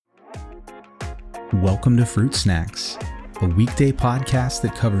Welcome to Fruit Snacks, a weekday podcast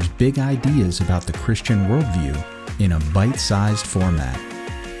that covers big ideas about the Christian worldview in a bite-sized format.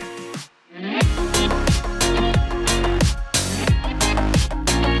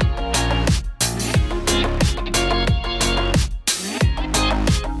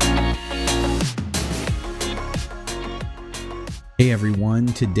 Hey everyone,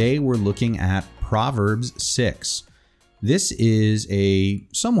 today we're looking at Proverbs 6. This is a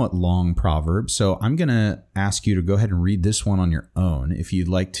somewhat long proverb, so I'm going to ask you to go ahead and read this one on your own if you'd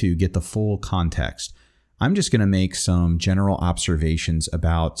like to get the full context. I'm just going to make some general observations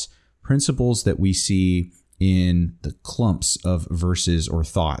about principles that we see in the clumps of verses or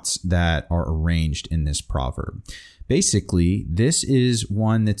thoughts that are arranged in this proverb. Basically, this is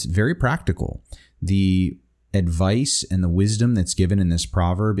one that's very practical. The advice and the wisdom that's given in this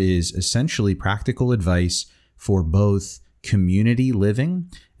proverb is essentially practical advice for both community living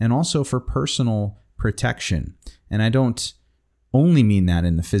and also for personal protection. And I don't only mean that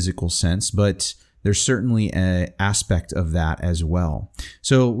in the physical sense, but there's certainly an aspect of that as well.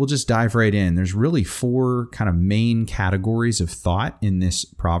 So we'll just dive right in. There's really four kind of main categories of thought in this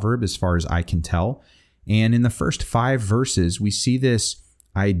proverb as far as I can tell. And in the first 5 verses, we see this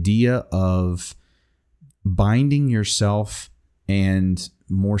idea of binding yourself and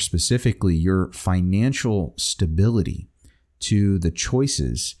more specifically, your financial stability to the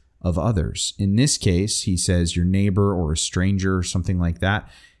choices of others. In this case, he says your neighbor or a stranger or something like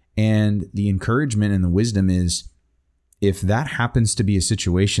that. And the encouragement and the wisdom is, if that happens to be a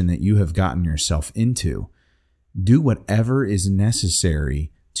situation that you have gotten yourself into, do whatever is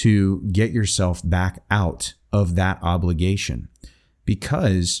necessary to get yourself back out of that obligation.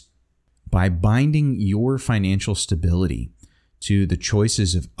 Because by binding your financial stability to the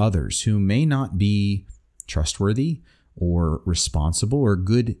choices of others who may not be trustworthy or responsible or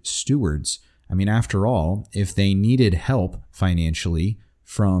good stewards. I mean, after all, if they needed help financially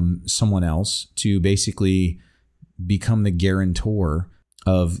from someone else to basically become the guarantor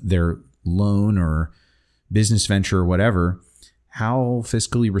of their loan or business venture or whatever, how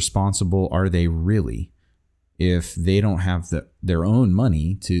fiscally responsible are they really if they don't have their own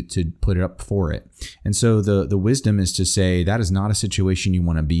money to put it up for it? And so the wisdom is to say that is not a situation you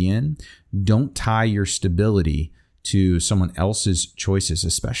want to be in. Don't tie your stability to someone else's choices,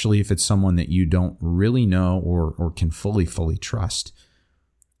 especially if it's someone that you don't really know or can fully trust.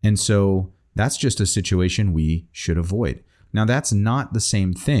 And so that's just a situation we should avoid. Now, that's not the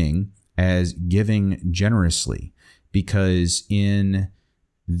same thing as giving generously, because in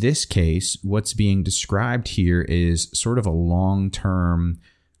this case, what's being described here is sort of a long-term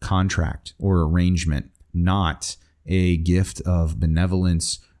contract or arrangement, not a gift of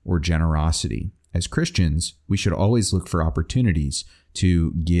benevolence or generosity. As Christians, we should always look for opportunities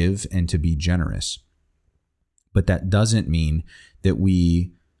to give and to be generous. But that doesn't mean that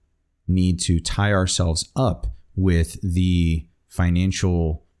we need to tie ourselves up with the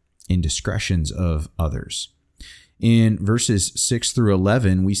financial indiscretions of others. In verses 6 through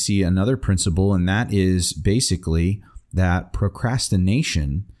 11, we see another principle, and that is basically that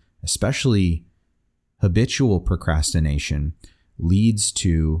procrastination, especially habitual procrastination, leads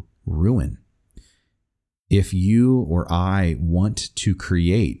to ruin. If you or I want to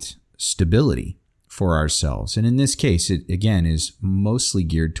create stability for ourselves, and in this case, it again is mostly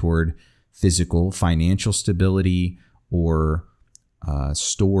geared toward physical, financial stability or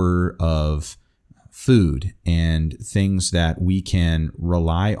store of food and things that we can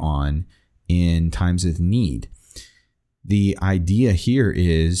rely on in times of need. The idea here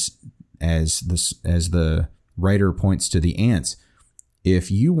is, as the writer points to the ants,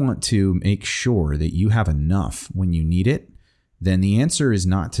 if you want to make sure that you have enough when you need it, then the answer is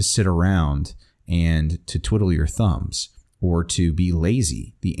not to sit around and to twiddle your thumbs or to be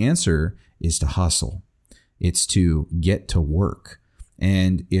lazy. The answer is to hustle. It's to get to work.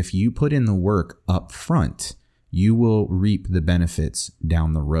 And if you put in the work up front, you will reap the benefits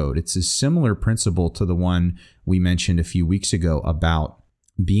down the road. It's a similar principle to the one we mentioned a few weeks ago about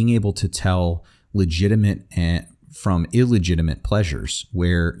being able to tell legitimate from illegitimate pleasures,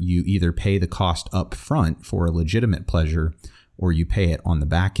 where you either pay the cost up front for a legitimate pleasure or you pay it on the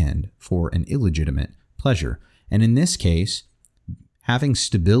back end for an illegitimate pleasure. And in this case, having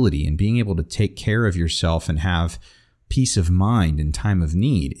stability and being able to take care of yourself and have peace of mind in time of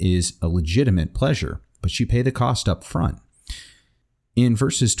need is a legitimate pleasure, but you pay the cost up front. In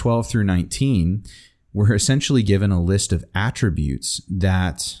verses 12 through 19, we're essentially given a list of attributes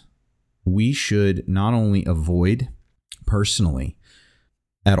that we should not only avoid personally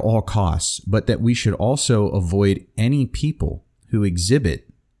at all costs, but that we should also avoid any people who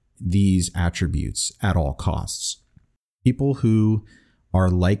exhibit these attributes at all costs. People who are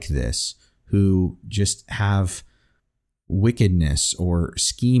like this, who just have wickedness or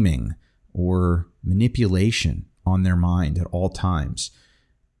scheming or manipulation on their mind at all times.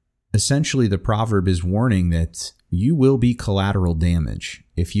 Essentially, the proverb is warning that you will be collateral damage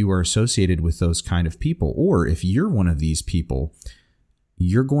if you are associated with those kind of people, or if you're one of these people,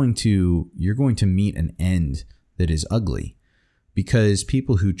 you're going to meet an end that is ugly. Because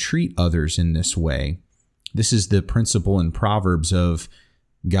people who treat others in this way, this is the principle in Proverbs of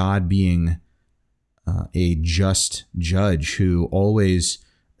God being a just judge who always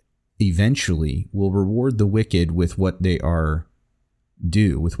eventually will reward the wicked with what they are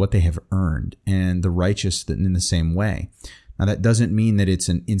due, with what they have earned, and the righteous in the same way. Now, that doesn't mean that it's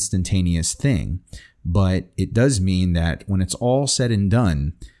an instantaneous thing, but it does mean that when it's all said and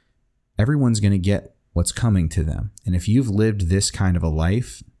done, everyone's going to get what's coming to them. And if you've lived this kind of a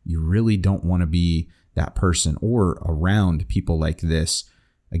life, you really don't want to be that person or around people like this,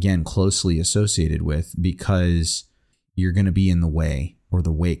 again, closely associated with, because you're going to be in the way or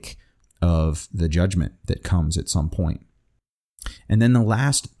the wake of the judgment that comes at some point. And then the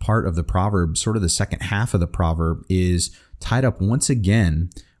last part of the proverb, sort of the second half of the proverb, is tied up once again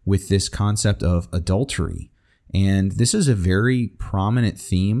with this concept of adultery. And this is a very prominent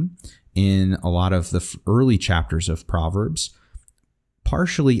theme in a lot of the early chapters of Proverbs.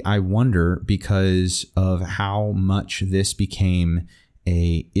 Partially, I wonder, because of how much this became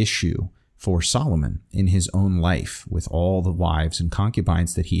an issue for Solomon in his own life with all the wives and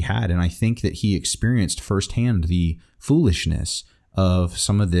concubines that he had. And I think that he experienced firsthand the foolishness of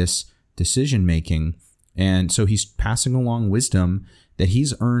some of this decision making. And so he's passing along wisdom that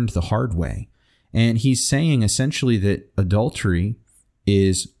he's earned the hard way. And he's saying essentially that adultery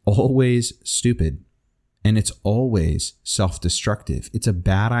is always stupid and it's always self-destructive. It's a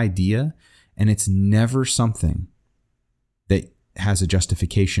bad idea, and it's never something that has a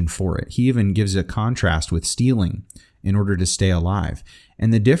justification for it. He even gives a contrast with stealing in order to stay alive.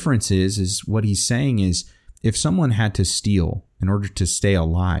 And the difference is what he's saying is, if someone had to steal in order to stay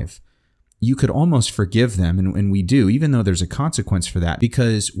alive, you could almost forgive them, and we do, even though there's a consequence for that,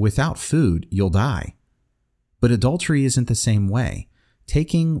 because without food, you'll die. But adultery isn't the same way.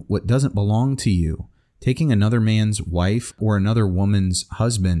 Taking what doesn't belong to you, taking another man's wife or another woman's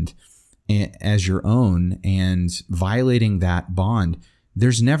husband as your own and violating that bond,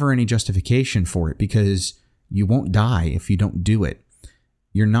 there's never any justification for it, because you won't die if you don't do it.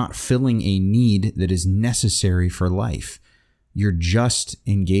 You're not filling a need that is necessary for life. You're just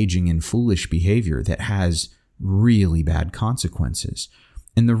engaging in foolish behavior that has really bad consequences.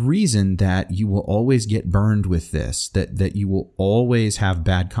 And the reason that you will always get burned with this, that you will always have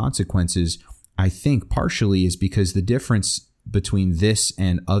bad consequences, I think partially is because the difference between this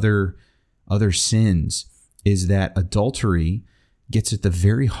and other sins is that adultery gets at the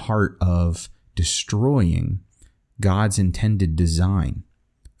very heart of destroying God's intended design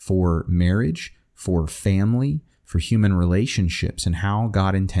for marriage, for family, for human relationships, and how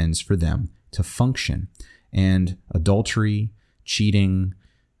God intends for them to function. And adultery, cheating,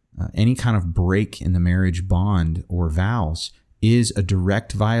 any kind of break in the marriage bond or vows is a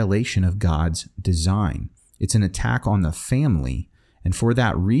direct violation of God's design. It's an attack on the family. And for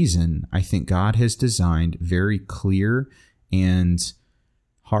that reason, I think God has designed very clear and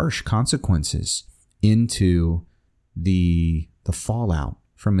harsh consequences into the fallout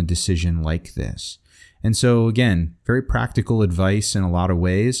from a decision like this. And so again, very practical advice in a lot of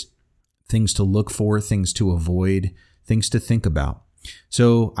ways, things to look for, things to avoid, things to think about.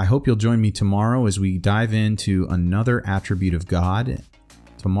 So I hope you'll join me tomorrow as we dive into another attribute of God.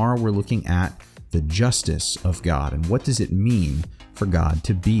 Tomorrow we're looking at the justice of God and what does it mean for God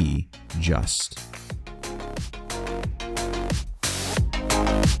to be just.